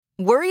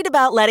Worried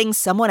about letting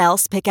someone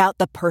else pick out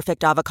the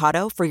perfect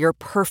avocado for your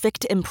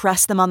perfect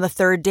impress them on the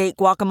third date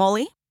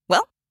guacamole?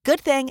 Well, good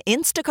thing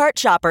Instacart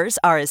shoppers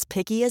are as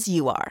picky as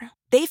you are.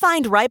 They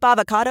find ripe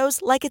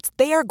avocados like it's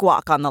their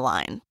guac on the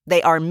line.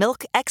 They are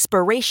milk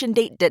expiration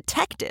date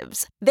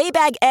detectives. They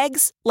bag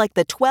eggs like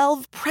the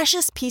 12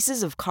 precious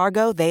pieces of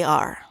cargo they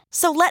are.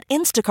 So let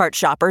Instacart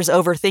shoppers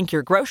overthink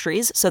your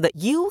groceries so that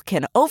you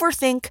can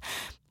overthink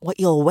what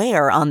you'll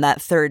wear on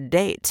that third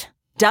date.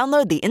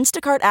 Download the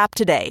Instacart app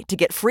today to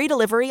get free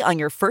delivery on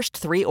your first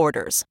 3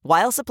 orders,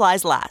 while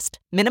supplies last.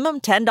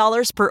 Minimum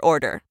 $10 per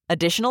order.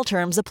 Additional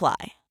terms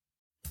apply.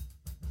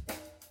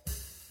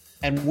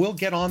 And we'll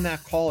get on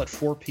that call at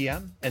 4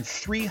 p.m. and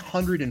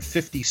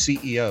 350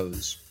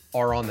 CEOs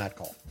are on that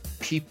call.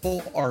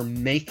 People are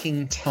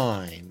making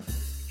time.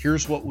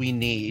 Here's what we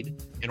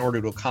need in order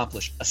to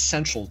accomplish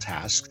essential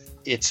tasks.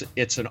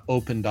 It's an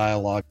open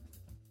dialogue.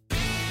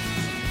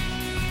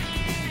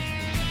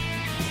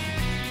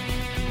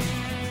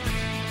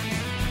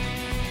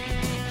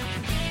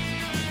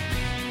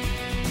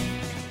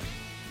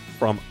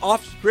 From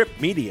Off-Script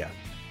Media,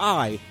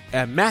 I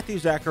am Matthew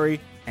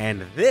Zachary,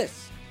 and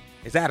this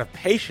is Out of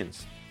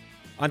Patience.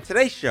 On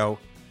today's show,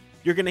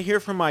 you're going to hear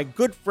from my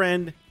good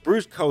friend,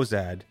 Bruce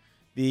Cozadd,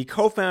 the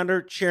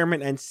co-founder,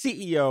 chairman, and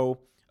CEO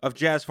of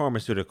Jazz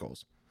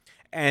Pharmaceuticals.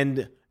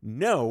 And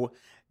no,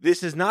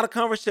 this is not a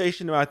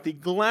conversation about the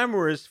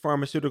glamorous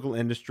pharmaceutical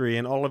industry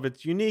and all of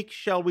its unique,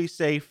 shall we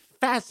say,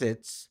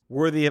 facets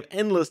worthy of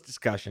endless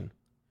discussion.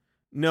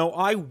 No,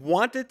 I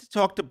wanted to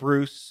talk to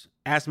Bruce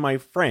as my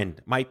friend,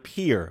 my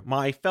peer,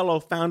 my fellow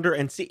founder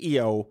and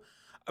CEO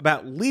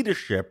about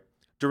leadership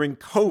during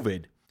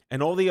COVID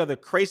and all the other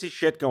crazy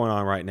shit going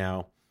on right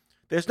now.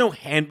 There's no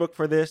handbook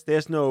for this.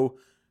 There's no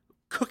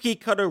cookie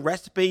cutter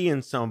recipe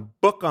and some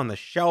book on the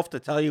shelf to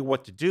tell you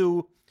what to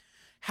do.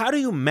 How do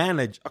you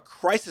manage a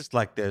crisis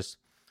like this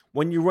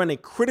when you run a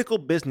critical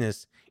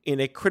business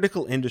in a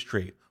critical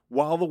industry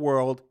while the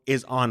world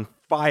is on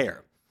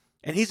fire?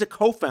 And he's a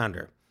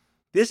co-founder.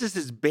 This is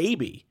his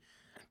baby.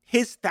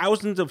 His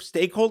thousands of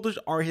stakeholders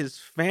are his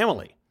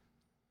family.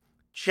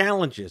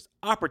 Challenges,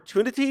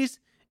 opportunities,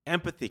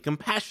 empathy,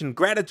 compassion,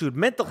 gratitude,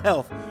 mental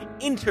health,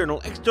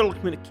 internal, external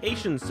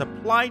communication,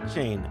 supply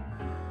chain,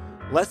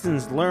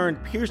 lessons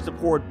learned, peer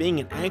support, being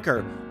an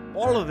anchor,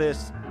 all of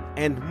this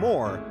and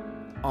more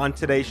on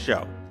today's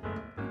show.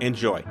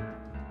 Enjoy.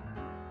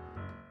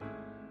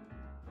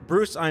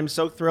 Bruce, I'm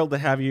so thrilled to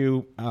have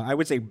you, I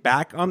would say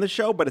back on the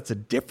show, but it's a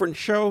different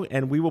show,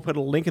 and we will put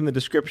a link in the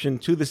description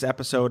to this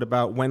episode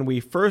about when we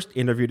first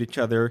interviewed each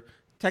other.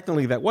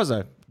 Technically, that was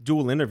a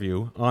dual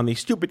interview on the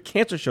Stupid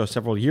Cancer Show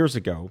several years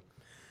ago.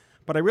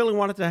 But I really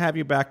wanted to have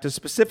you back to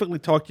specifically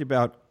talk to you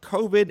about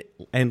COVID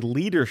and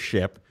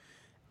leadership.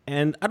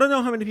 And I don't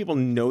know how many people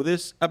know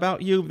this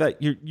about you,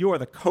 that you are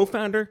the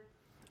co-founder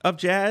of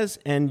Jazz,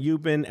 and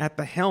you've been at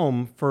the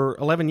helm for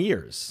 11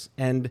 years.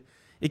 And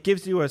it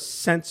gives you a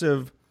sense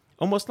of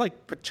almost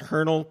like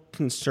paternal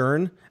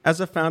concern as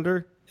a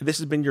founder. This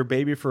has been your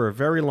baby for a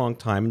very long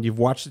time, and you've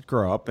watched it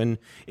grow up, and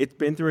it's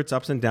been through its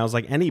ups and downs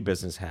like any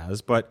business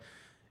has. But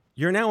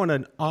you're now in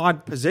an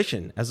odd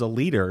position as a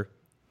leader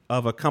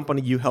of a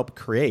company you helped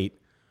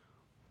create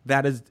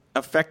that has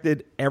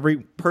affected every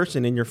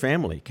person in your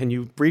family. Can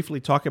you briefly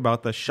talk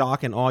about the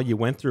shock and awe you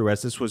went through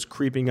as this was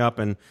creeping up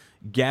and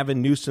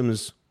Gavin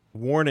Newsom's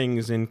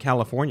warnings in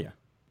California?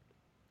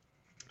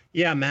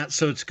 Yeah, Matt,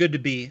 so it's good to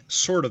be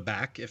sort of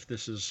back, if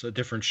this is a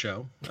different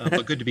show,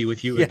 but good to be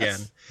with you Yes. again.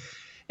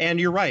 And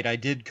you're right, I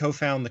did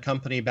co-found the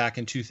company back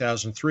in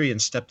 2003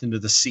 and stepped into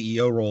the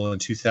CEO role in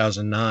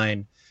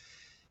 2009.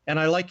 And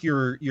I like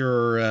your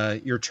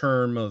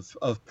term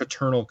of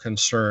paternal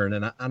concern,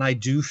 and I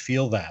do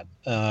feel that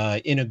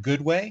in a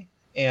good way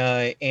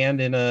and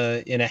in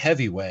a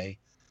heavy way.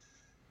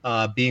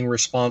 Being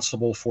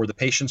responsible for the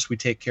patients we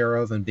take care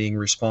of and being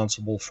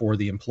responsible for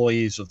the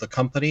employees of the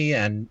company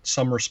and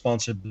some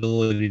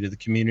responsibility to the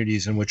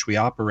communities in which we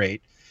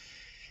operate.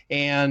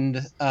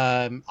 And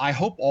I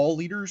hope all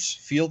leaders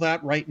feel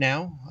that right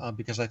now,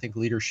 because I think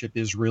leadership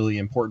is really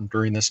important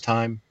during this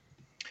time.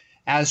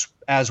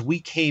 As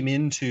we came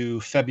into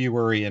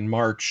February and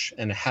March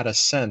and had a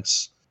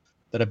sense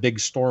that a big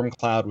storm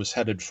cloud was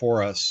headed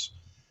for us,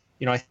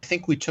 I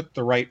think we took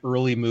the right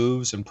early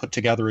moves and put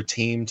together a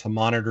team to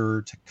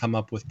monitor, to come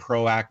up with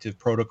proactive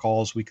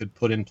protocols we could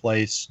put in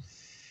place.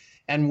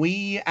 And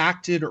we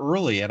acted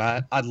early.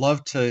 And I'd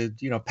love to,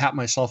 pat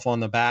myself on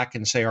the back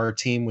and say our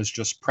team was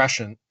just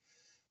prescient.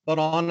 But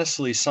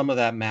honestly, some of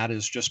that, Matt,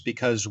 is just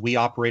because we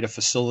operate a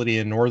facility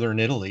in northern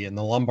Italy in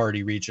the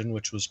Lombardy region,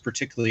 which was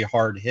particularly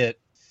hard hit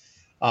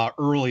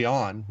early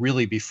on,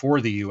 really before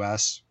the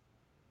U.S.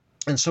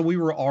 And so we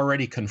were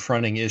already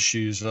confronting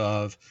issues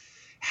of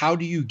how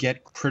do you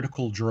get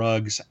critical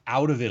drugs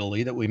out of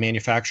Italy that we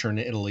manufacture in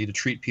Italy to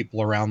treat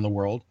people around the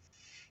world?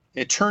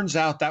 It turns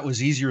out that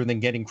was easier than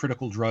getting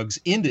critical drugs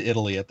into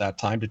Italy at that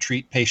time to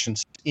treat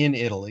patients in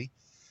Italy.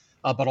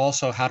 But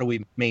also, how do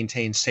we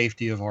maintain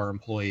safety of our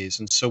employees?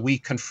 And so we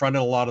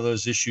confronted a lot of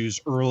those issues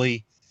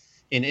early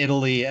in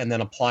Italy and then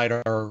applied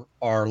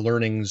our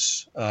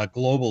learnings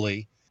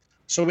globally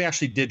So we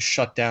actually did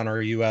shut down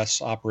our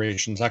U.S.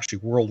 operations, actually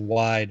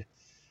worldwide,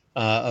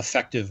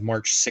 effective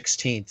March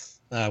 16th.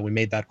 We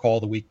made that call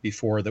the week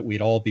before that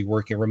we'd all be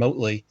working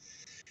remotely.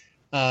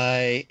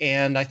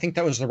 And I think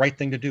that was the right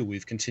thing to do.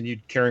 We've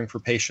continued caring for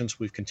patients.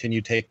 We've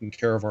continued taking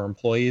care of our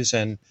employees,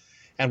 and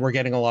we're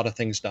getting a lot of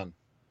things done.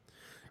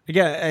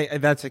 Yeah,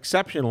 that's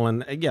exceptional.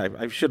 And yeah,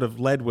 I should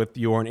have led with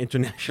you're an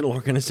international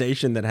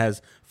organization that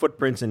has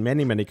footprints in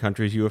many, many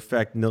countries. You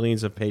affect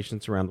millions of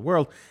patients around the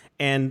world.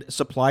 And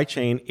supply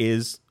chain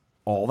is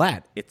all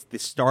that. It's the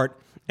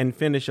start and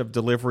finish of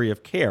delivery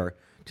of care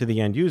to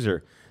the end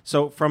user.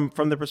 So from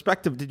the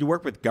perspective, did you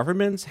work with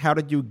governments? How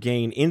did you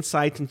gain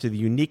insights into the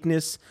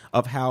uniqueness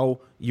of how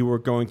you were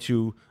going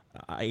to,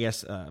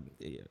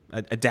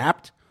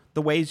 adapt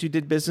the ways you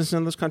did business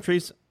in those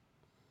countries?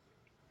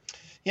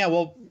 Yeah,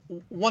 well,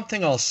 one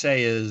thing I'll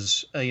say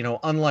is,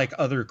 unlike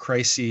other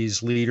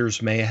crises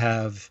leaders may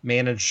have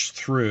managed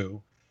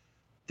through,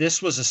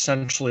 this was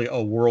essentially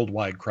a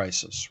worldwide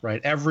crisis,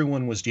 right?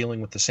 Everyone was dealing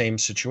with the same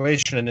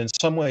situation. And in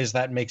some ways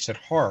that makes it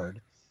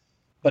hard,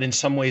 but in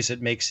some ways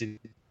it makes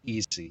it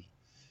easy.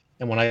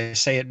 And when I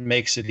say it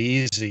makes it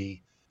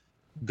easy,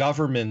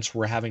 governments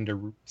were having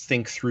to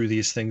think through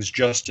these things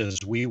just as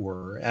we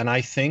were. And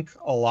I think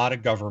a lot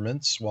of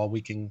governments, while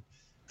we can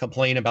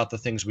complain about the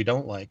things we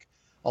don't like,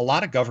 a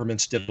lot of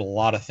governments did a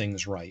lot of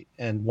things right.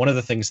 And one of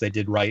the things they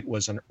did right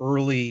was an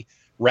early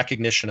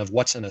recognition of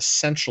what's an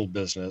essential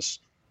business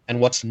and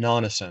what's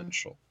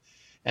non-essential.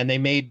 And they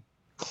made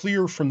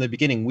clear from the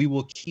beginning, we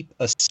will keep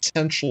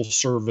essential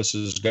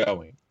services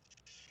going.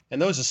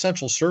 And those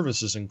essential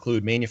services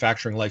include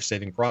manufacturing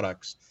life-saving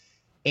products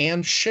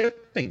and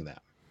shipping them,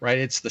 right?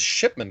 It's the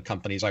shipment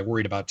companies I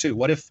worried about too.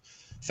 What if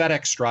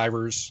FedEx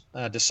drivers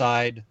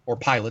decide, or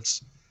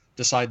pilots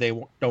decide they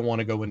don't want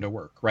to go into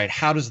work, right?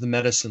 How does the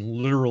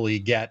medicine literally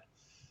get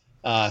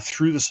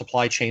through the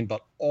supply chain,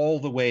 but all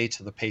the way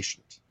to the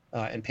patient?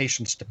 And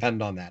patients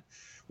depend on that.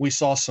 We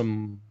saw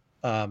some,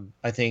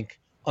 I think,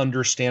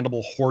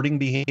 understandable hoarding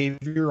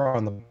behavior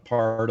on the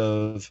part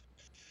of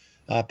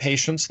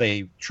patients.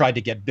 They tried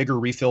to get bigger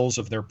refills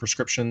of their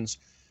prescriptions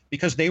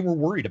because they were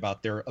worried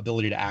about their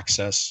ability to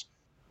access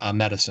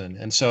medicine.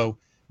 And so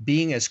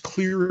being as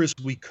clear as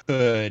we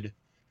could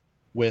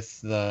with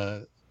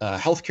the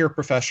healthcare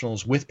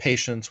professionals, with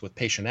patients, with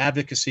patient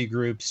advocacy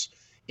groups,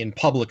 in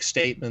public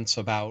statements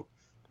about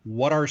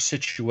what our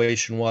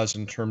situation was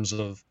in terms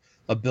of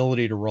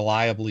ability to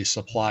reliably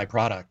supply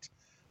product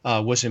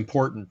was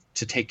important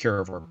to take care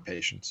of our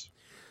patients.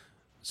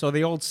 So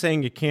the old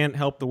saying, you can't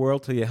help the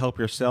world till you help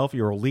yourself.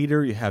 You're a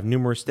leader. You have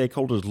numerous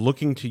stakeholders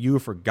looking to you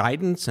for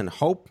guidance and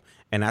hope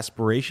and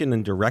aspiration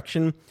and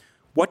direction.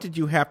 What did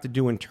you have to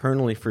do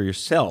internally for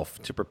yourself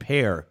to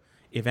prepare,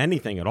 if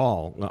anything at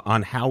all,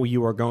 on how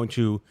you are going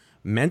to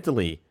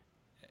mentally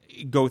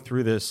go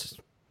through this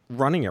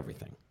running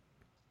everything?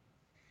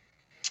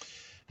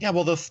 Yeah,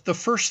 well, the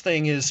first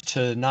thing is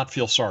to not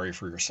feel sorry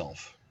for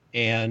yourself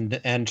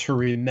and to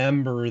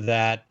remember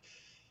that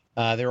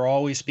there are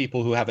always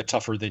people who have it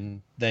tougher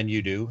than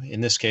you do. In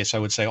this case, I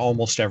would say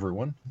almost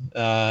everyone.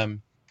 And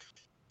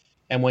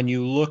when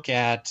you look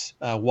at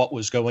what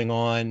was going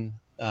on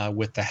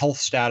with the health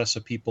status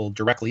of people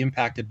directly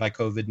impacted by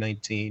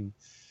COVID-19,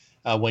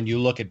 when you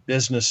look at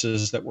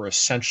businesses that were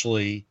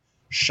essentially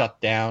shut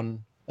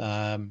down,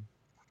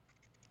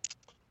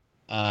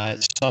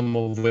 some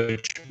of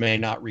which may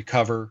not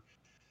recover,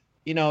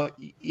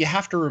 you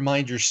have to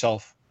remind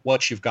yourself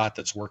what you've got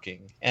that's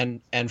working.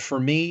 And for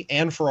me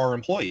and for our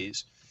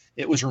employees,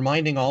 it was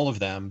reminding all of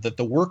them that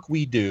the work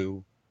we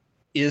do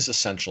is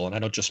essential. And I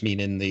don't just mean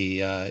in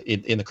the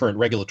in the current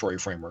regulatory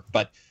framework,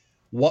 but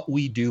what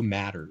we do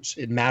matters.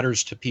 It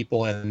matters to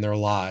people and their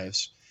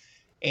lives.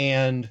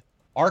 And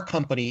our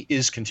company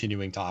is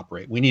continuing to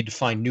operate. We need to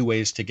find new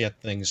ways to get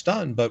things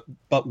done, but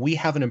we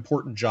have an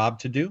important job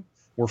to do.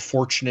 We're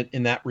fortunate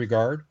in that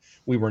regard.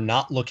 We were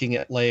not looking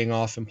at laying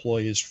off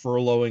employees,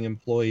 furloughing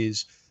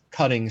employees,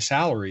 cutting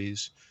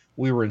salaries.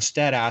 We were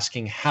instead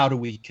asking, how do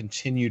we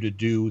continue to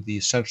do the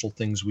essential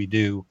things we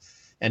do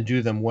and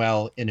do them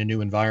well in a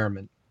new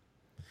environment?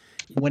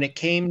 When it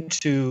came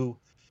to,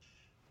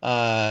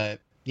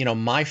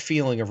 my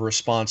feeling of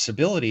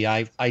responsibility,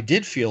 I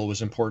did feel it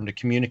was important to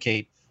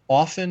communicate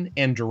often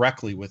and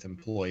directly with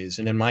employees.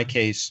 And in my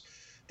case,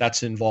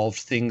 that's involved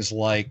things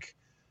like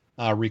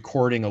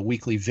recording a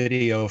weekly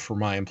video for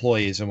my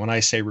employees. And when I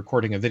say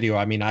recording a video,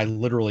 I mean I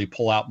literally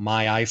pull out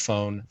my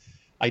iPhone.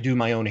 I do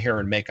my own hair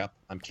and makeup.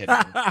 I'm kidding.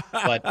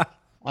 But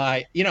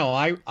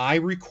I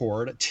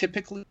record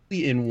typically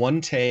in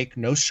one take,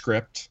 no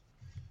script,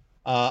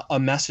 a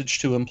message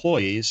to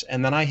employees,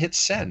 and then I hit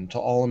send to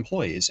all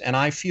employees. And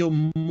I feel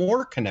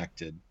more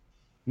connected,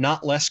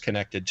 not less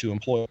connected to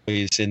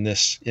employees in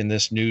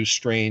this new,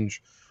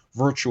 strange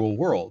virtual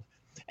world.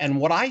 And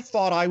what I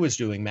thought I was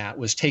doing, Matt,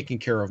 was taking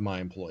care of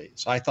my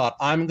employees. I thought,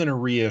 I'm going to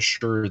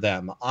reassure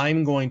them.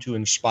 I'm going to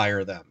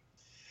inspire them.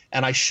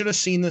 And I should have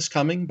seen this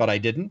coming, but I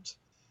didn't.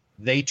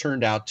 They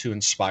turned out to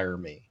inspire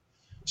me.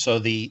 So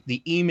the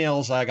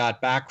emails I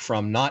got back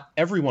from not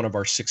every one of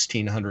our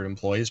 1,600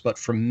 employees, but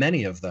from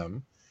many of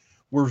them,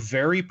 were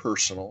very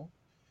personal,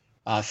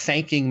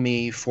 thanking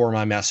me for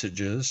my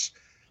messages,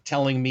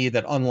 telling me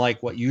that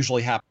unlike what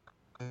usually happens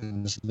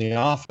in the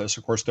office,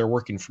 of course, they're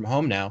working from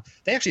home now,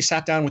 they actually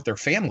sat down with their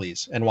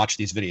families and watched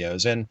these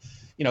videos. And,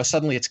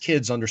 suddenly it's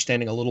kids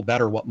understanding a little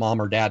better what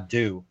mom or dad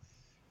do.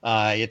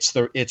 It's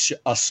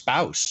a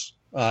spouse.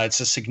 It's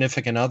a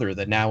significant other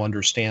that now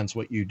understands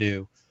what you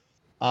do.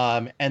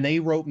 And they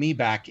wrote me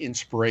back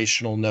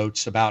inspirational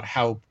notes about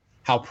how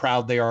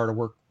proud they are to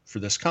work for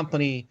this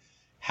company,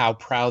 how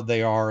proud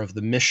they are of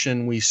the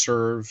mission we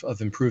serve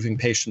of improving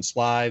patients'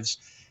 lives,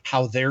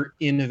 how they're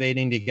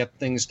innovating to get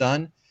things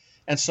done.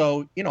 And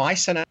so, I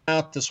sent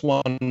out this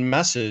one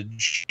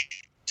message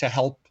to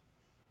help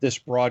this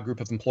broad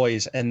group of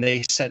employees, and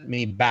they sent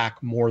me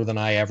back more than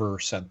I ever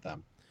sent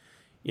them.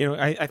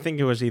 I think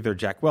it was either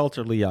Jack Welch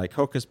or Lee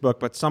Iacocca's book,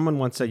 but someone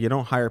once said, you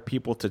don't hire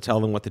people to tell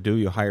them what to do,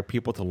 you hire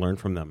people to learn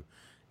from them.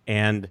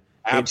 And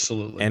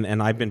absolutely.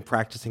 And I've been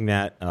practicing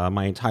that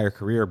my entire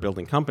career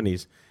building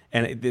companies.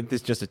 And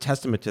it's just a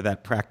testament to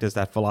that practice.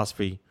 That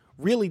philosophy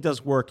really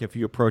does work if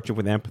you approach it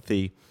with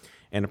empathy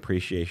and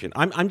appreciation.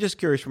 I'm just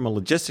curious from a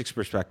logistics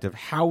perspective,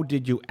 how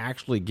did you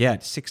actually get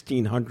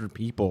 1,600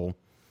 people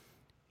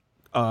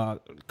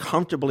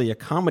comfortably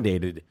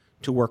accommodated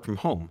to work from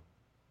home?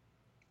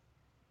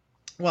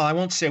 Well, I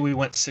won't say we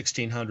went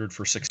 1,600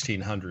 for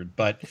 1,600,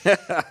 but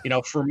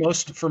for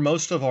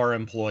most of our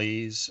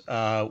employees,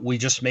 we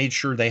just made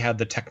sure they had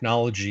the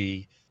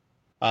technology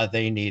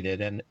they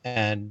needed,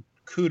 and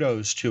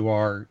kudos to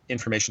our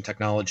information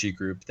technology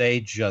group. They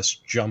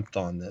just jumped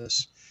on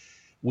this.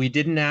 We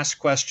didn't ask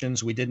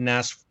questions. We didn't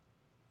ask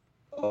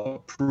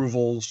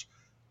approvals.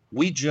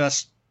 We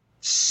just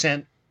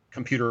sent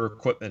computer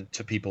equipment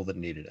to people that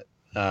needed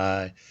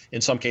it.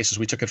 In some cases,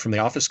 we took it from the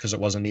office because it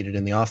wasn't needed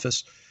in the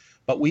office.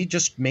 But we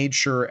just made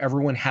sure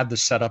everyone had the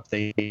setup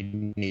they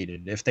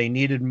needed. If they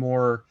needed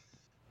more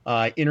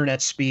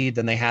internet speed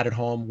than they had at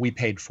home, we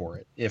paid for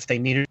it. If they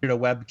needed a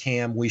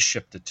webcam, we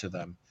shipped it to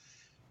them.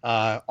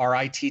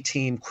 Our IT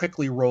team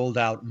quickly rolled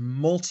out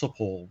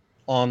multiple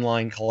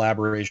online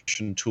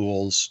collaboration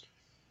tools,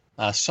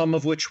 some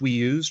of which we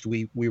used.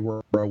 We were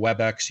a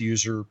WebEx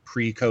user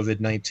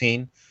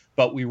pre-COVID-19,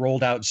 but we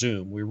rolled out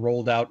Zoom. We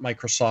rolled out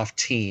Microsoft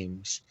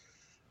Teams.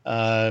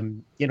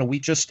 We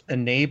just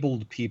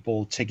enabled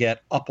people to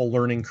get up a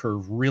learning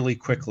curve really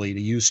quickly,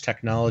 to use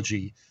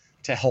technology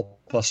to help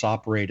us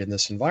operate in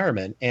this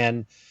environment.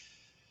 And,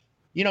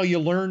 you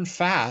learn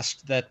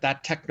fast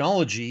that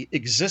technology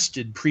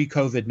existed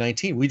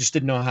pre-COVID-19. We just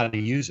didn't know how to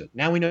use it.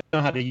 Now we know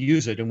how to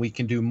use it, and we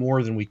can do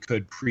more than we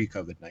could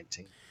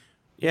pre-COVID-19.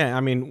 Yeah,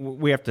 I mean,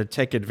 we have to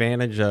take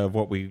advantage of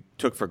what we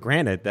took for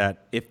granted,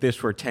 that if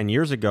this were 10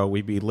 years ago,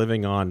 we'd be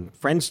living on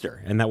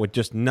Friendster, and that would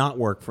just not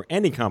work for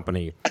any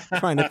company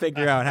trying to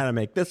figure out how to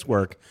make this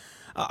work.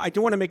 I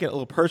do want to make it a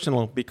little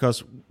personal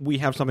because we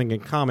have something in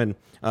common,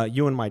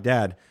 you and my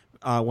dad.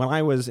 When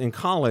I was in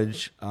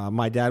college,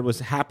 my dad was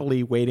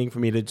happily waiting for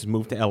me to just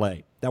move to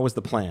L.A. That was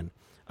the plan.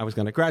 I was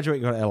going to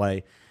graduate and go to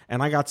L.A.,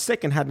 and I got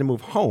sick and had to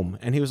move home.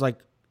 And he was like,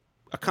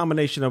 a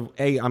combination of,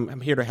 hey,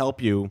 I'm here to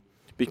help you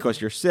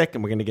because you're sick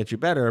and we're going to get you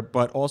better,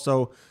 but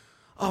also,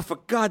 oh, for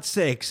God's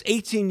sakes,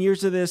 18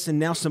 years of this and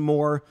now some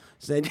more.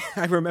 Said,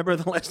 I remember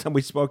the last time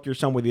we spoke, your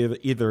son was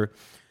either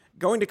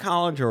going to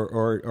college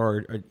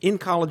or in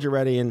college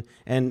already,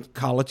 and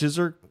colleges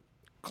are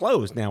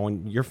closed now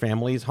and your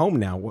family is home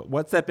now.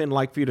 What's that been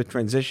like for you to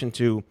transition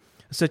to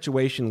a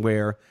situation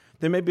where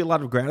there may be a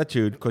lot of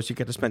gratitude because you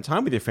get to spend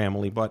time with your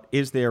family, but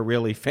is there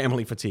really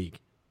family fatigue?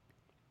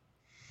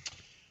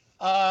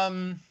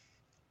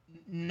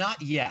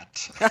 Not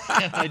yet.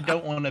 I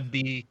don't want to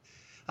be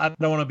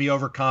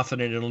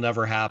overconfident it'll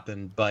never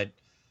happen, but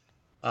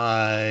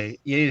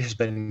it has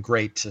been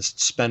great to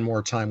spend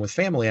more time with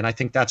family. And I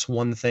think that's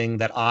one thing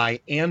that I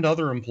and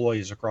other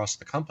employees across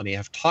the company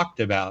have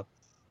talked about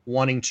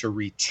wanting to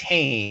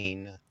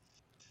retain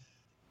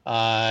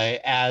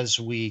as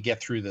we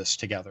get through this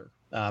together.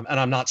 And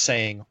I'm not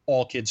saying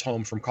all kids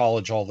home from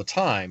college all the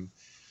time,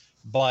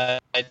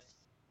 but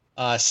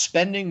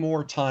spending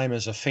more time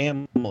as a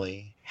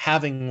family,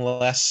 having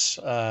less,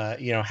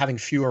 having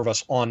fewer of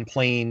us on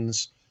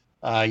planes,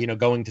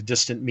 going to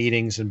distant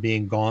meetings and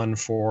being gone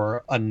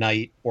for a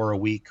night or a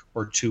week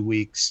or 2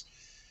 weeks,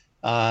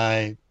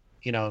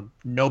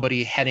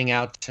 nobody heading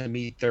out to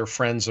meet their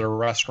friends at a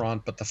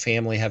restaurant, but the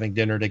family having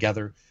dinner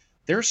together.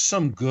 There's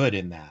some good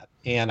in that.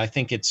 And I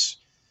think it's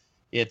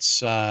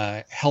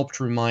helped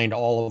remind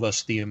all of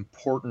us the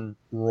important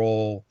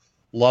role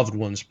loved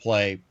ones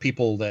play,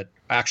 people that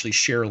actually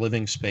share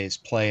living space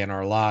play in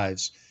our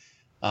lives.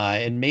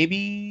 And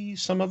maybe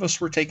some of us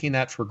were taking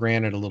that for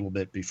granted a little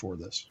bit before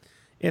this.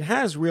 It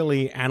has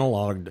really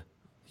analogued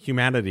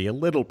humanity a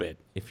little bit,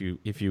 if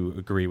you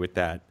agree with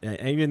that.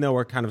 Even though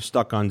we're kind of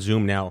stuck on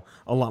Zoom now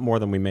a lot more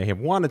than we may have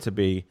wanted to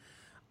be,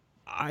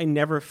 I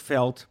never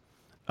felt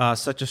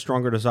such a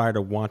stronger desire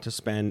to want to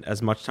spend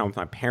as much time with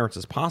my parents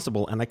as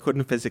possible, and I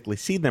couldn't physically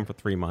see them for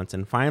 3 months.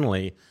 And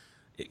finally,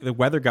 the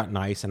weather got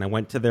nice, and I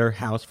went to their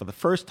house for the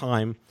first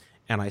time,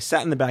 and I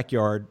sat in the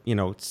backyard,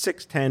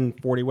 6, 10,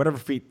 40, whatever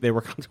feet they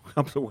were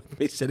comfortable with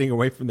me sitting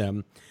away from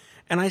them.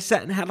 And I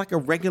sat and had like a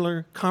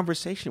regular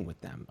conversation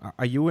with them.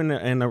 Are you in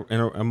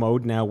a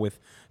mode now with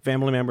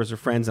family members or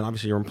friends, and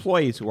obviously your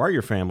employees who are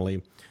your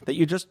family, that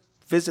you just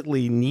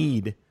physically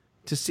need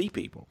to see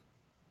people?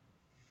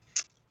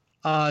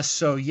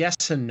 So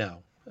yes and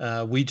no.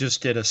 We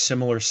just did a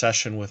similar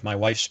session with my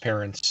wife's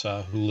parents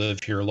who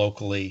live here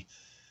locally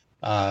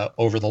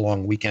over the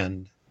long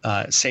weekend.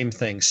 Same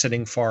thing,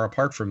 sitting far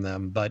apart from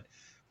them, but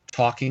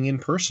talking in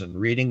person,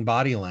 reading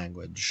body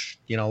language,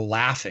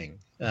 laughing,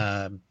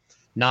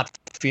 not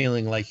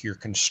feeling like you're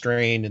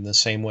constrained in the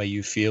same way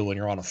you feel when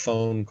you're on a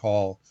phone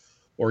call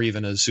or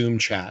even a Zoom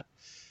chat.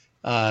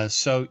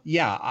 So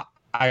yeah,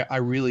 I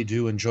really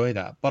do enjoy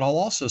that. But I'll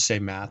also say,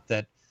 Matt,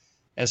 that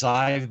as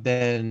I've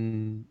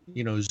been,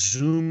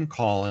 Zoom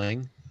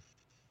calling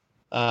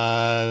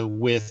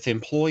with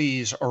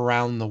employees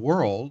around the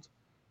world,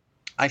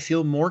 I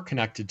feel more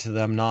connected to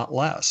them, not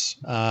less.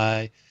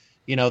 The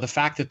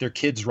fact that their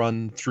kids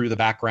run through the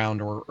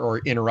background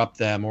or interrupt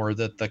them, or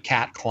that the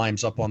cat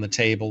climbs up on the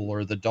table,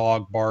 or the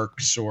dog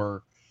barks,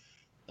 or,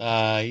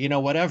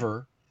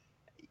 whatever,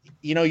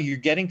 you're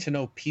getting to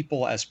know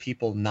people as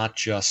people, not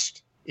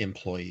just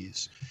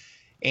employees.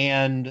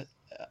 And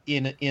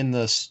in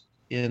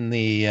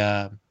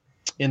the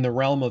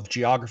realm of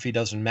geography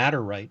doesn't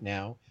matter right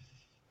now,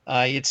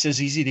 it's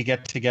as easy to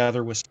get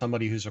together with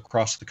somebody who's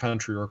across the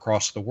country or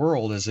across the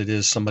world as it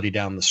is somebody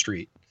down the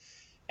street.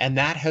 And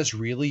that has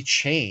really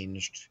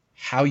changed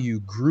how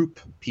you group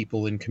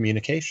people in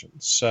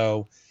communications.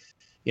 So,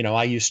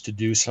 I used to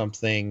do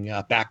something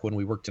back when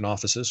we worked in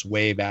offices,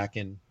 way back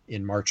in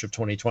March of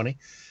 2020.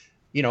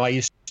 I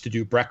used to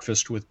do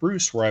breakfast with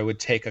Bruce, where I would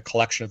take a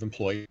collection of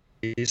employees,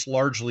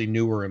 largely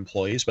newer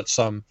employees, but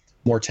some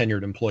more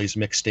tenured employees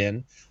mixed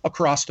in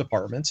across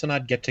departments, and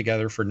I'd get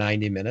together for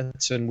 90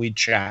 minutes and we'd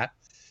chat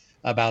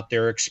about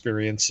their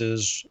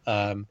experiences,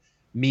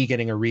 me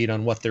getting a read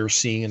on what they're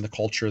seeing in the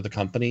culture of the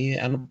company,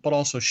 but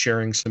also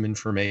sharing some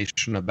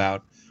information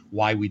about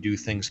why we do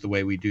things the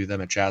way we do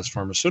them at Jazz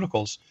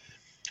Pharmaceuticals.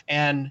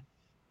 And,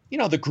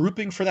 the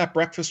grouping for that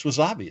breakfast was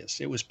obvious.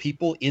 It was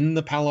people in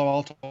the Palo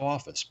Alto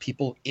office,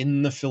 people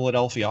in the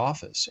Philadelphia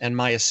office. And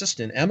my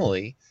assistant,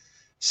 Emily,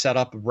 set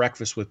up a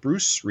breakfast with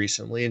Bruce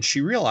recently, and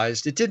she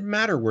realized it didn't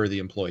matter where the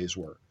employees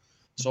were.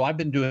 So I've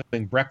been doing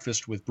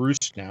breakfast with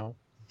Bruce now,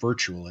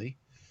 virtually,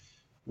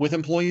 with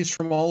employees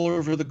from all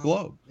over the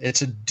globe.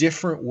 It's a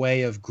different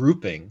way of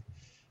grouping.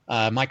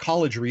 My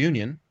college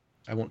reunion,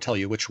 I won't tell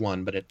you which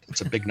one, but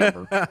it's a big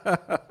number,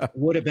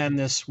 would have been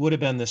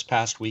this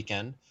past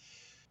weekend.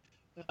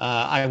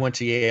 I went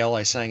to Yale.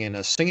 I sang in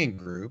a singing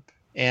group,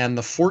 and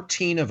the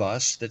 14 of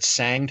us that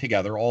sang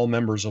together, all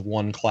members of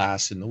one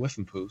class in the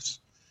Whiffenpoofs,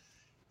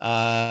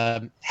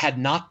 had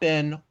not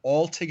been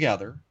all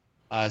together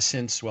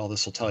since, well,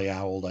 this will tell you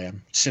how old I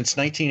am, since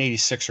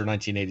 1986 or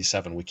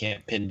 1987. We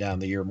can't pin down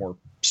the year more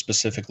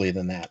specifically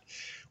than that.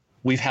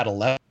 We've had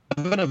 11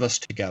 of us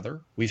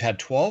together. We've had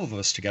 12 of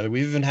us together.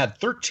 We've even had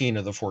 13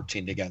 of the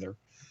 14 together.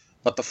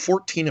 But the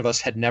 14 of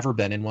us had never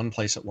been in one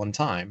place at one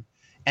time.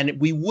 And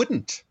we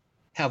wouldn't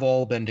have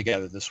all been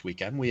together this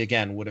weekend. We,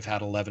 again, would have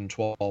had 11,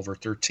 12, or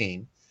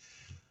 13.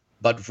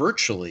 But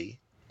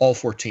virtually, all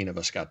 14 of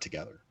us got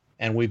together.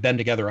 And we've been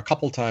together a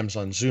couple times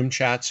on Zoom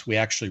chats. We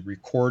actually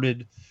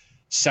recorded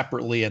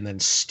separately and then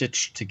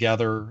stitched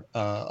together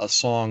a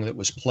song that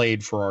was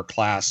played for our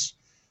class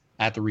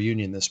at the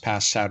reunion this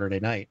past Saturday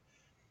night.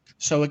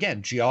 So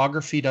again,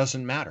 geography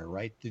doesn't matter,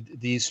 right?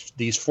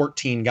 These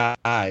 14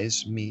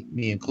 guys, me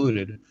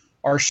included,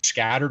 are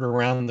scattered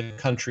around the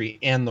country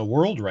and the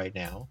world right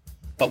now,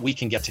 but we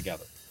can get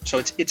together. So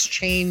it's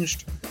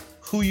changed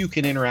who you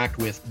can interact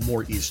with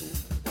more easily.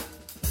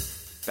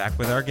 Back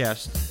with our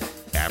guest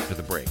after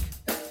the break.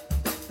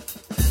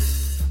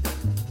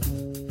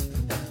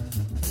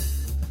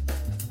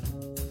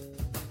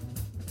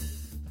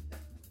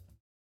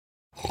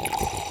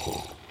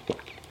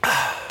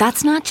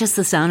 That's not just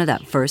the sound of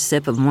that first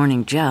sip of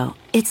Morning Joe.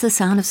 It's the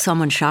sound of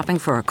someone shopping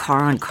for a car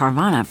on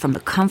Carvana from the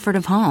comfort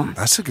of home.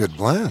 That's a good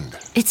blend.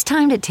 It's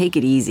time to take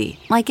it easy,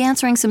 like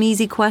answering some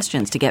easy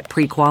questions to get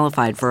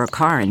pre-qualified for a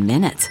car in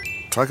minutes.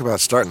 Talk about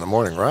starting the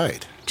morning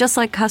right. Just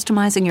like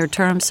customizing your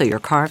terms so your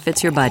car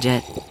fits your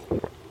budget.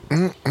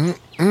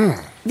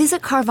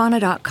 Visit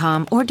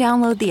Carvana.com or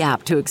download the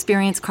app to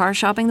experience car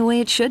shopping the way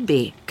it should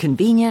be.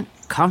 Convenient,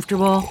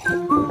 comfortable.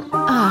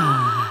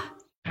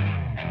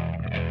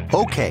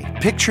 Okay,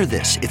 picture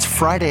this. It's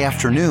Friday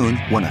afternoon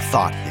when a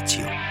thought hits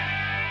you.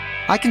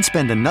 I can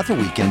spend another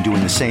weekend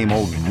doing the same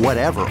old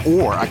whatever,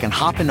 or I can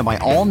hop into my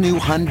all-new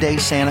Hyundai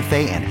Santa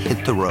Fe and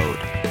hit the road.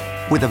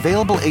 With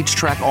available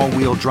H-Track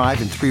all-wheel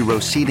drive and 3-row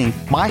seating,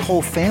 my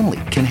whole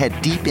family can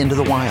head deep into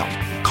the wild.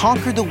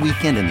 Conquer the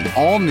weekend in the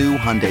all-new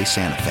Hyundai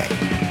Santa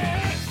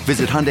Fe.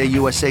 Visit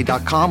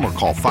HyundaiUSA.com or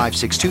call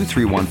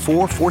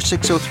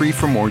 562-314-4603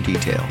 for more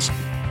details.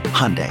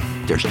 Hyundai,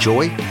 there's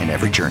joy in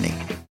every journey.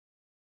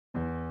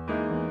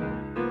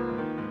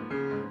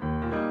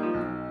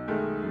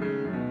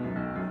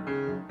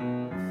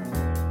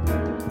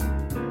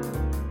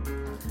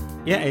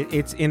 Yeah,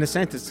 it's in a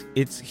sense,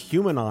 it's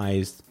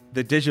humanized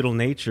the digital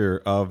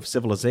nature of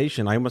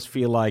civilization. I almost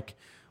feel like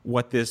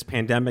what this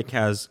pandemic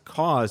has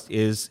caused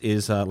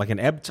is like an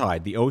ebb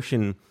tide. The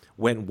ocean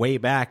went way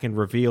back and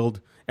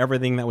revealed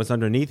everything that was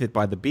underneath it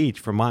by the beach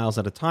for miles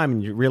at a time,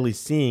 and you're really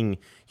seeing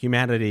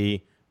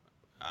humanity.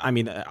 I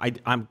mean,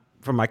 I'm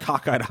from my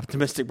cockeyed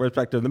optimistic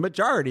perspective, the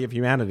majority of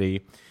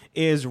humanity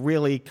is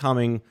really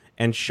coming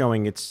and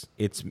showing its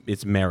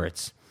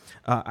merits.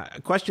 A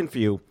question for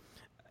you,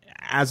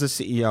 as a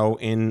CEO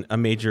in a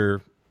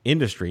major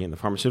industry, in the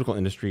pharmaceutical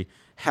industry,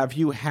 have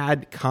you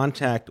had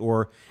contact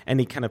or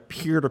any kind of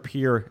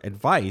peer-to-peer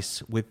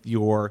advice with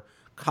your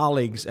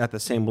colleagues at the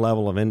same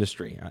level of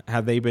industry?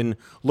 Have they been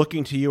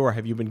looking to you, or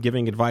have you been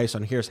giving advice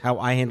on here's how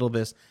I handle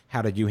this,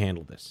 how did you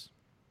handle this?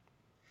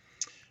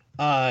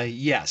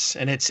 Yes,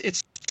 and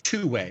it's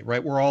two-way,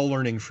 right? We're all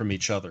learning from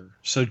each other.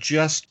 So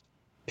just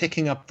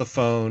picking up the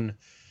phone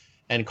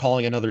and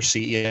calling another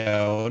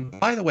CEO, and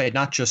by the way,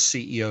 not just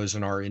CEOs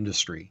in our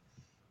industry.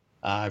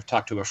 I've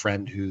talked to a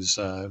friend who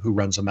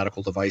runs a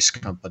medical device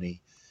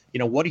company.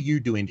 What are you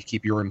doing to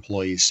keep your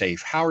employees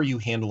safe? How are you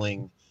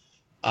handling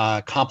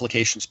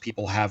complications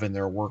people have in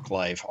their work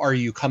life? Are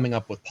you coming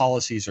up with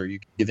policies? Are you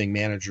giving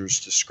managers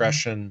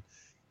discretion?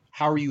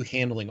 How are you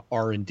handling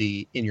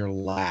R&D in your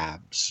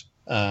labs?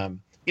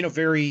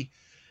 Very,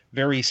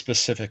 very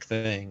specific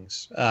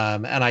things.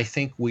 And I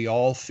think we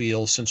all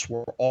feel, since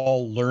we're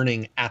all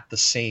learning at the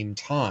same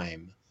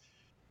time,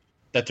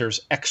 that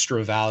there's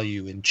extra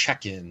value in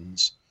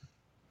check-ins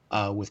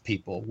with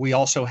people. We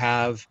also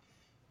have,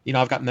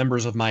 I've got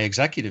members of my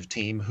executive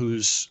team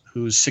whose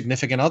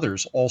significant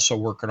others also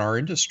work in our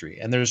industry.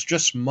 And there's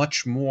just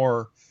much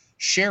more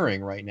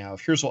sharing right now.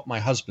 Here's what my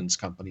husband's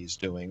company is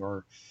doing,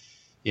 or,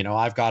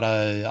 I've got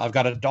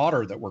a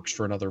daughter that works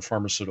for another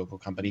pharmaceutical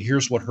company.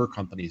 Here's what her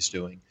company is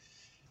doing.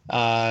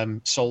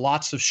 So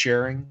lots of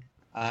sharing.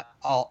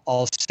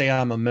 I'll say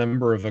I'm a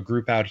member of a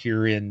group out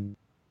here in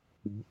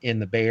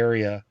the Bay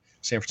Area,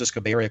 San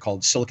Francisco Bay Area,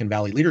 called Silicon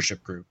Valley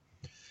Leadership Group,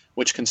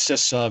 which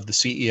consists of the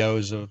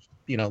CEOs of,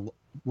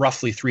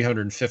 roughly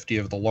 350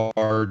 of the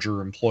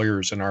larger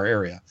employers in our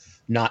area,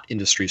 not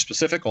industry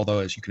specific, although,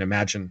 as you can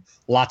imagine,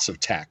 lots of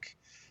tech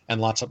and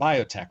lots of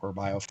biotech or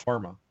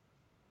biopharma.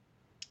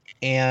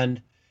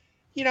 And,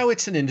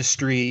 it's an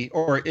industry,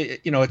 or,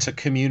 it's a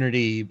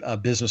community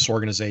business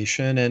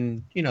organization.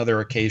 And, there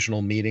are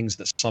occasional meetings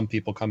that some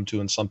people come to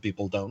and some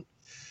people don't.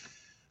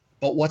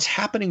 But what's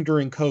happening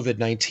during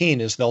COVID-19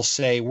 is they'll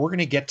say, we're going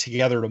to get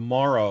together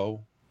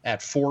tomorrow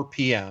at 4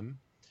 p.m.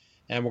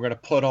 and we're going to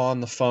put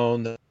on the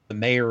phone the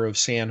mayor of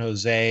San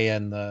Jose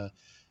and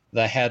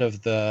the head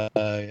of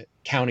the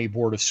county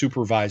board of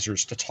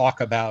supervisors to talk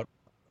about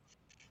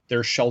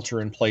their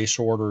shelter-in-place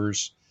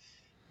orders.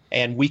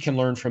 And we can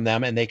learn from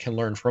them and they can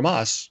learn from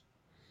us.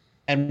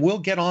 And we'll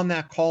get on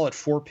that call at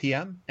 4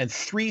 p.m. and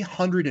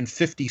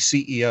 350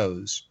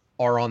 CEOs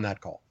are on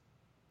that call.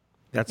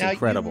 That's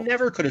incredible. You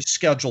never could have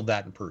scheduled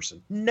that in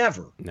person.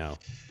 Never. No.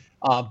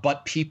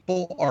 But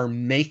people are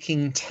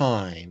making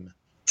time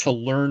to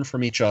learn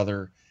from each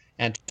other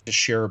and to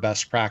share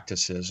best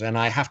practices. And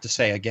I have to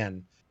say,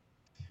 again,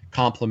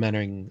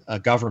 complimenting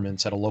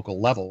governments at a local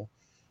level,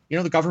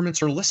 the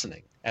governments are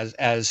listening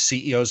as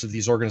CEOs of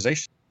these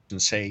organizations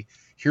say,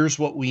 here's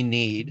what we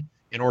need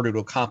in order to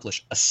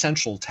accomplish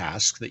essential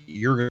tasks that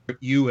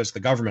you as the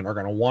government are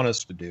going to want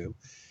us to do.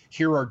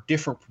 Here are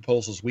different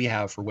proposals we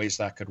have for ways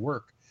that could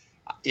work.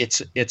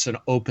 It's an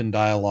open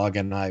dialogue,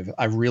 and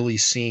I've really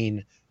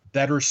seen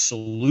better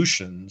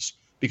solutions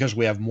because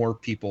we have more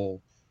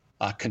people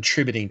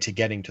contributing to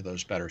getting to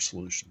those better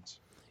solutions.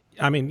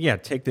 I mean, yeah,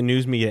 take the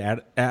news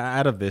media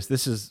out of this.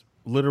 This is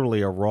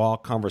literally a raw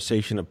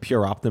conversation of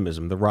pure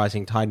optimism, the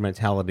rising tide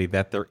mentality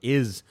that there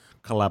is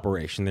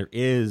collaboration. There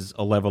is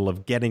a level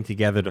of getting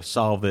together to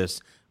solve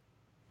this.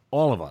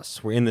 All of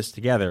us, we're in this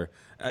together.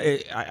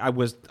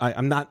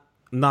 I'm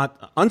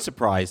not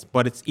unsurprised,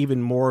 but it's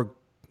even more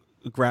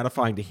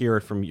gratifying to hear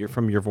it from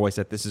your voice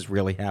that this is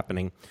really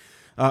happening.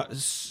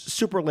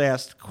 Super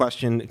last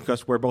question,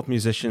 because we're both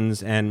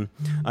musicians and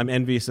I'm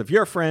envious of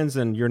your friends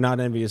and you're not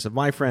envious of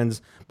my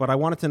friends, but I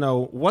wanted to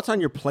know what's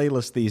on your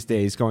playlist these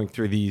days going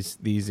through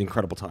these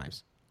incredible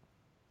times.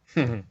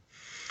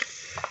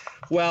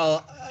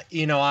 Well,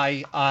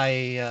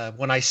 I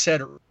when I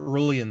said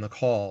early in the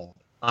call,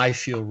 I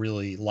feel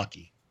really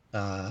lucky.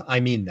 I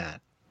mean that.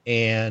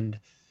 And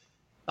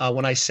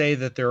when I say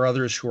that there are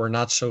others who are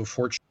not so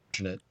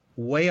fortunate,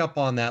 way up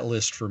on that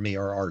list for me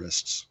are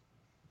artists.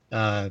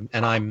 And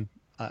I'm,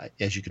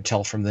 as you can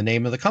tell from the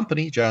name of the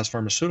company, Jazz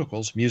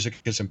Pharmaceuticals, music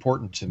is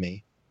important to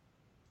me.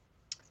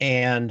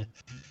 And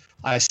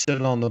I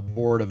sit on the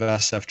board of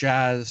SF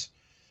Jazz.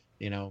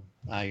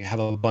 I have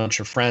a bunch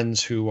of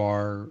friends who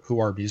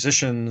are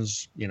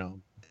musicians,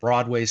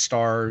 Broadway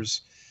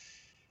stars.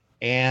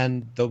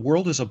 And the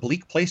world is a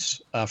bleak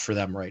place for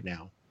them right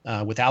now,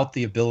 without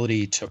the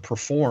ability to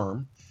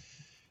perform.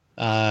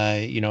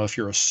 If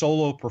you're a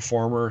solo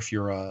performer, if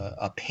you're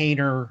a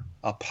painter,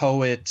 a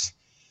poet,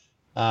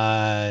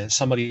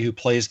 somebody who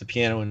plays the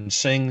piano and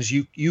sings,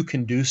 you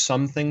can do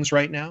some things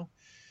right now.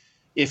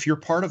 if you're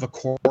part of a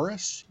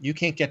chorus, you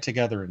can't get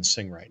together and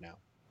sing right now.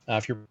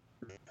 If you're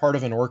part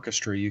of an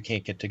orchestra, you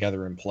can't get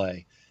together and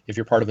play. If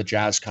you're part of a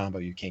jazz combo,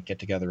 you can't get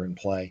together and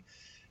play.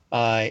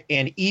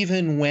 And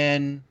even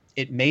when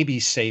it may be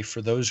safe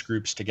for those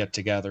groups to get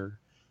together,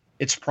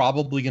 it's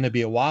probably going to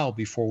be a while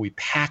before we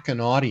pack an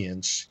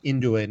audience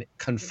into a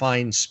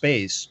confined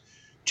space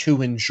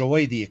to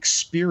enjoy the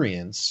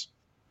experience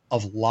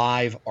of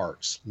live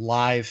arts,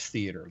 live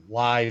theater,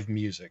 live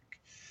music,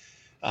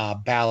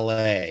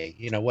 ballet,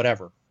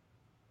 whatever.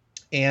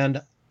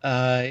 And,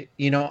 I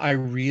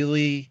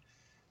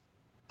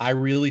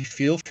really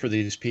feel for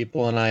these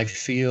people. And I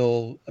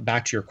feel,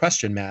 back to your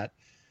question, Matt,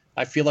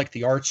 I feel like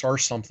the arts are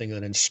something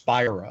that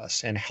inspire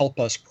us and help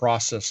us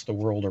process the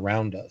world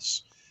around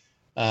us.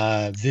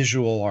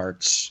 Visual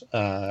arts,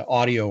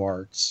 audio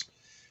arts.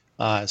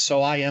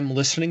 So I am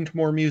listening to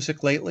more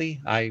music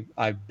lately.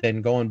 I've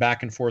been going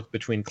back and forth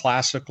between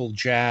classical,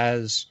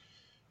 jazz,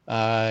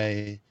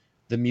 the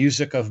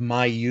music of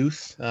my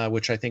youth,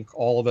 which I think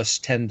all of us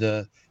tend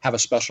to have a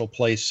special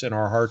place in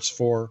our hearts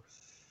for.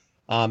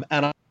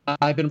 And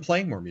I've been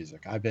playing more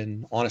music. I've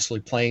been honestly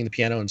playing the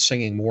piano and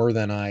singing more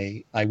than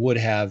I would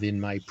have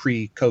in my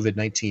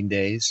pre-COVID-19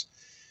 days.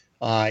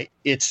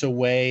 It's a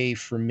way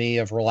for me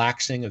of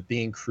relaxing, of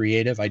being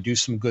creative. I do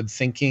some good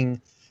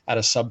thinking at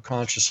a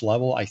subconscious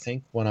level, I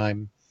think, when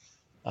I'm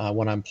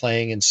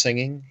playing and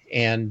singing.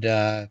 And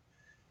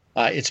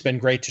it's been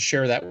great to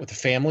share that with the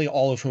family,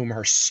 all of whom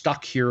are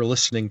stuck here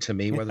listening to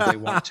me, whether they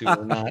want to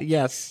or not.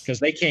 Yes, because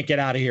they can't get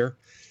out of here.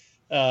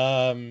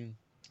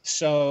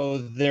 So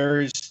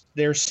there's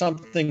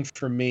something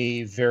for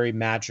me very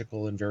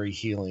magical and very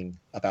healing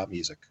about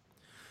music.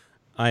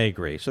 I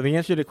agree. So the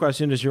answer to the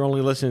question is you're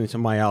only listening to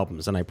my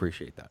albums, and I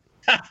appreciate that.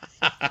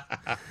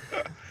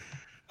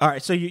 All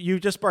right, so you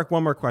just sparked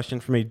one more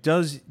question for me.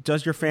 Does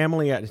your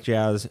family at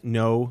Jazz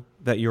know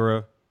that you're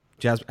a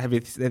jazz? Have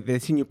they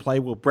seen you play?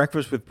 Will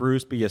Breakfast with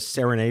Bruce be a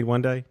serenade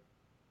one day?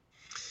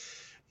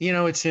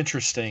 It's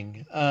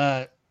interesting.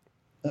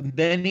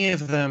 Many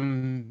of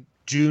them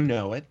do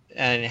know it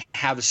and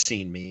have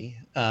seen me.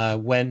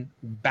 When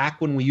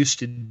we used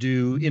to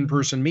do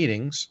in-person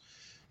meetings,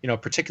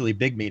 particularly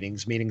big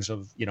meetings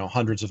of,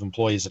 hundreds of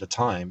employees at a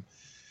time,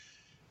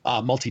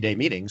 multi-day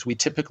meetings, we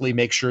typically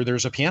make sure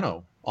there's a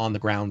piano on the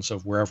grounds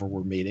of wherever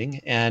we're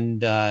meeting.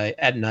 And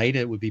at night,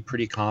 it would be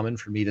pretty common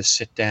for me to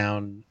sit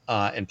down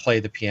and play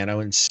the piano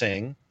and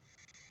sing.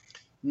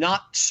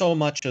 Not so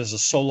much as a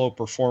solo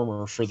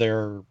performer for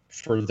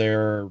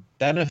their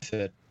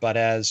benefit, but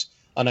as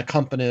an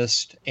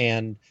accompanist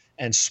and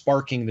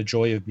sparking the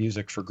joy of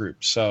music for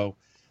groups. So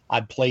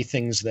I'd play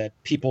things that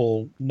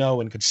people know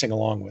and could sing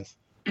along with.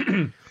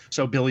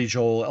 So Billy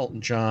Joel,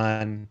 Elton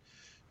John,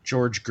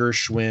 George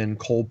Gershwin,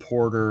 Cole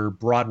Porter,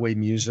 Broadway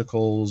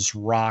musicals,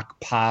 rock,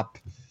 pop,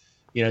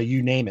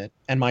 you name it.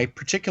 And my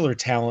particular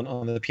talent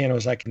on the piano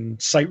is I can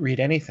sight read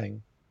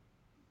anything.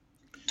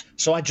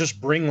 So I just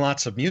bring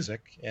lots of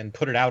music and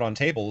put it out on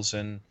tables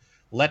and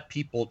let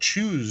people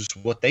choose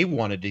what they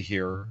wanted to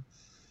hear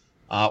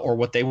or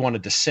what they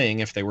wanted to sing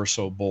if they were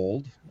so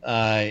bold.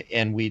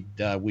 And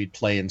we'd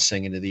play and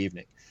sing into the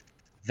evening.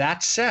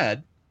 That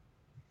said,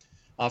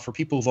 for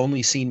people who've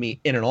only seen me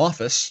in an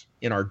office,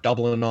 in our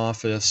Dublin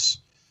office,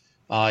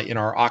 in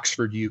our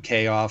Oxford,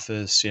 UK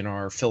office, in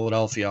our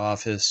Philadelphia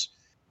office,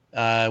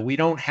 we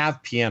don't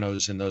have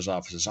pianos in those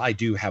offices. I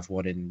do have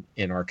one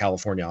in our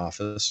California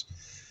office.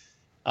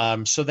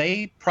 So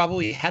they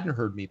probably hadn't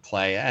heard me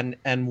play.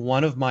 And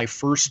one of my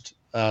first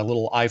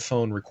little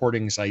iPhone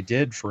recordings I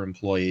did for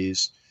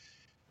employees,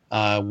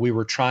 we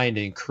were trying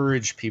to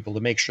encourage people to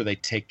make sure they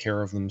take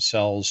care of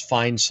themselves,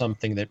 find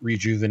something that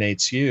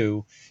rejuvenates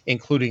you,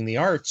 including the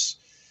arts.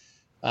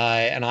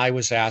 And I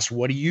was asked,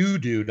 what do you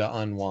do to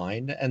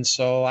unwind? And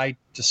so I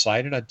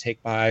decided I'd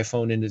take my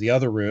iPhone into the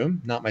other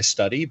room, not my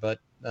study, but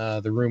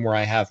the room where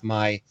I have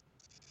my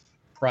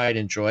pride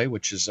and joy,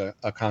 which is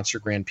a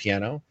concert grand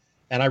piano.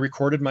 And I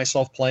recorded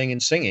myself playing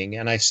and singing,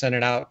 and I sent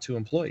it out to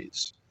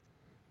employees.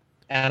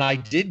 And I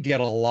did get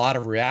a lot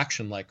of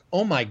reaction like,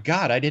 oh, my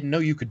God, I didn't know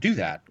you could do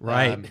that.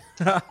 Right.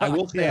 I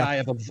will say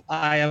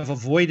I have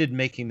avoided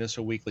making this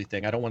a weekly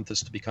thing. I don't want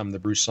this to become the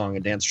Bruce Song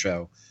and Dance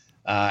Show.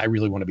 I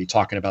really want to be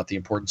talking about the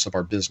importance of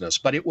our business.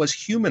 But it was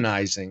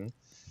humanizing.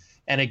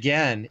 And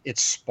again, it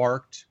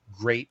sparked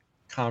great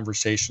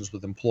conversations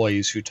with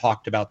employees who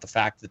talked about the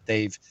fact that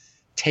they've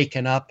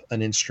taken up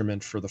an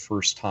instrument for the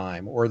first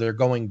time, or they're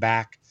going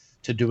back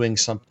to doing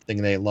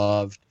something they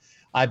loved.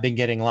 I've been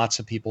getting lots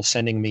of people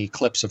sending me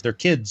clips of their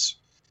kids,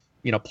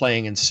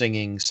 playing and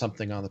singing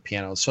something on the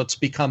piano. So it's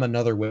become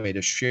another way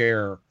to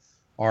share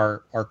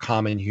our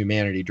common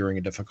humanity during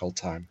a difficult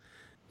time.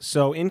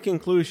 So in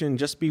conclusion,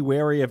 just be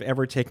wary of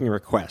ever taking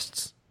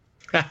requests.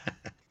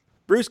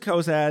 Bruce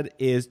Cozadd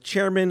is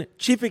chairman,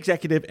 chief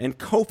executive, and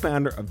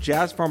co-founder of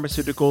Jazz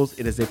Pharmaceuticals.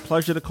 It is a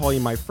pleasure to call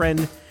you my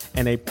friend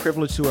and a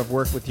privilege to have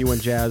worked with you in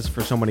Jazz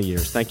for so many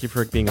years. Thank you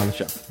for being on the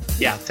show.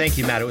 Yeah, thank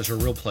you, Matt. It was a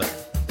real pleasure.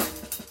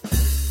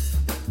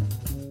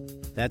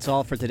 That's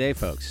all for today,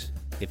 folks.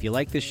 If you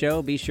like the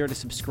show, be sure to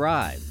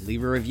subscribe,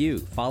 leave a review,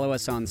 follow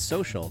us on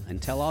social,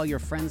 and tell all your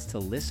friends to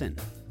listen.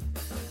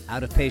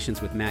 Out of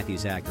Patience with Matthew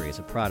Zachary is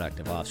a product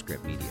of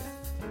Offscript Media.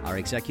 Our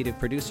executive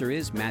producer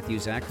is Matthew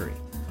Zachary.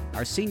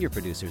 Our senior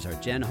producers are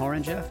Jen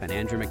Horangeff and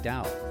Andrew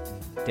McDowell.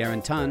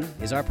 Darren Tunn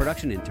is our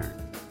production intern.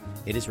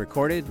 It is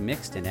recorded,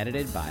 mixed, and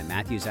edited by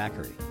Matthew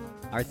Zachary.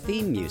 Our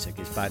theme music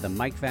is by the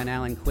Mike Van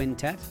Allen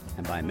Quintet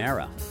and by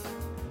Mara.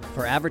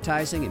 For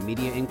advertising and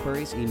media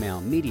inquiries,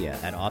 email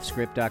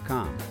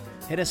media@offscript.com.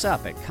 Hit us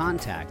up at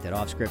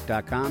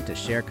contact@offscript.com to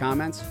share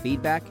comments,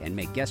 feedback, and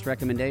make guest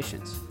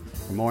recommendations.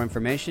 For more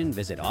information,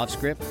 visit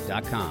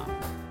offscript.com.